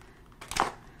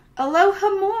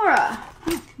 Alohomora.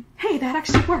 Hey, that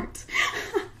actually worked.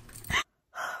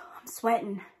 I'm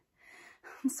sweating.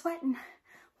 I'm sweating.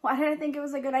 Why did I think it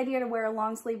was a good idea to wear a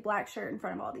long sleeve black shirt in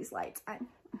front of all these lights?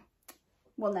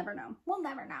 We'll never know. We'll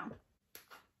never know.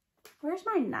 Where's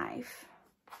my knife?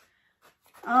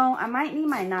 Oh, I might need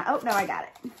my knife. Oh, no, I got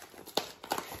it.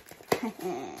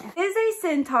 Is a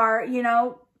centaur, you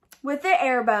know, with the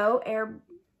air bow.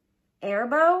 Air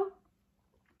bow?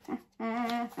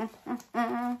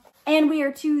 And we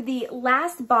are to the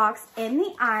last box in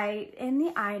the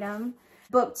item.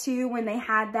 Book 2, when they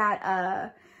had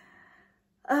that,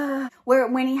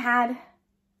 when he had...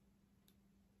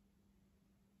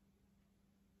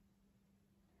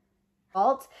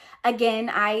 Again,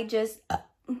 I just,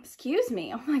 excuse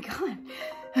me, oh my God.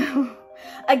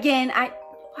 Again,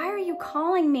 why are you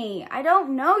calling me? I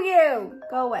don't know you.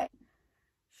 Go away.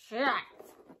 Shit,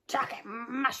 chocolate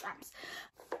mushrooms.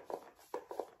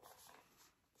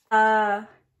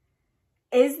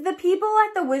 Is the people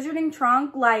at the Wizarding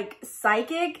Trunk like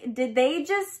psychic? Did they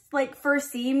just like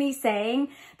foresee me saying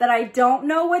that I don't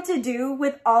know what to do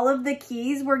with all of the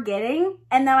keys we're getting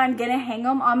and that I'm gonna hang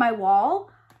them on my wall?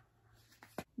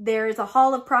 There's a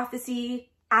Hall of Prophecy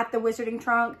at the Wizarding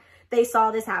Trunk. They saw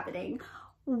this happening.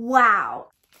 Wow.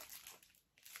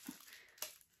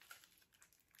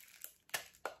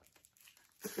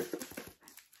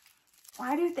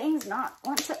 Why do things not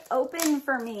want to open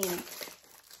for me?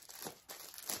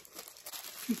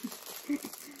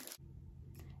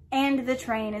 And the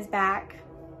train is back,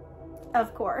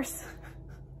 of course.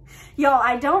 Y'all,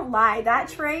 I don't lie. That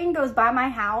train goes by my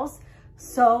house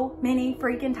so many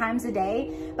freaking times a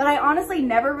day, but I honestly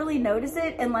never really notice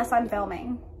it unless I'm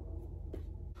filming.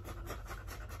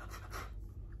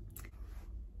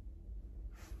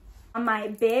 On my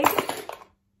big,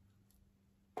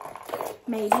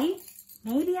 maybe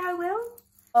I will.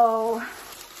 Oh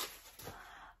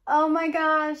my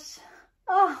gosh.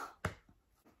 Oh,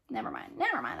 never mind,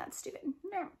 that's stupid.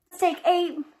 Let's take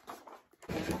a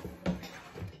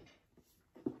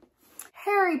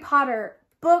Harry Potter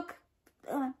book.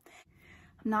 I'm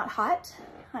not hot.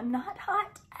 I'm not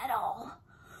hot at all.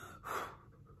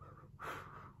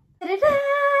 Da-da-da!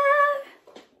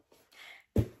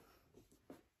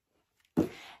 The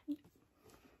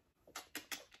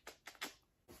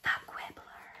Quibbler.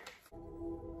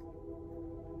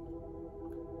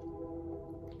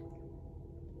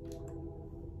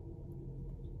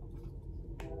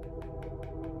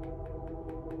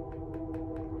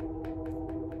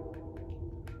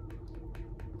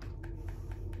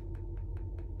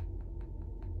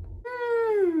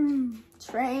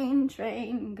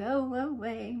 Train, go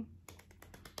away.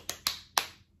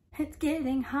 It's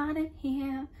getting hot in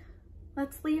here.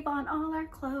 Let's leave on all our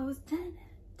clothes. Dun,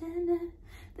 dun, dun.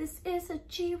 This is a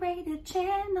G-rated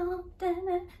channel.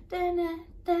 Dun, dun, dun,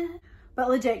 dun. But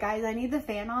legit, guys, I need the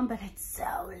fan on, but it's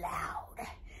so loud.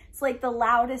 It's like the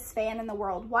loudest fan in the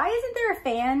world. Why isn't there a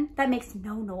fan that makes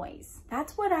no noise?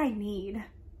 That's what I need.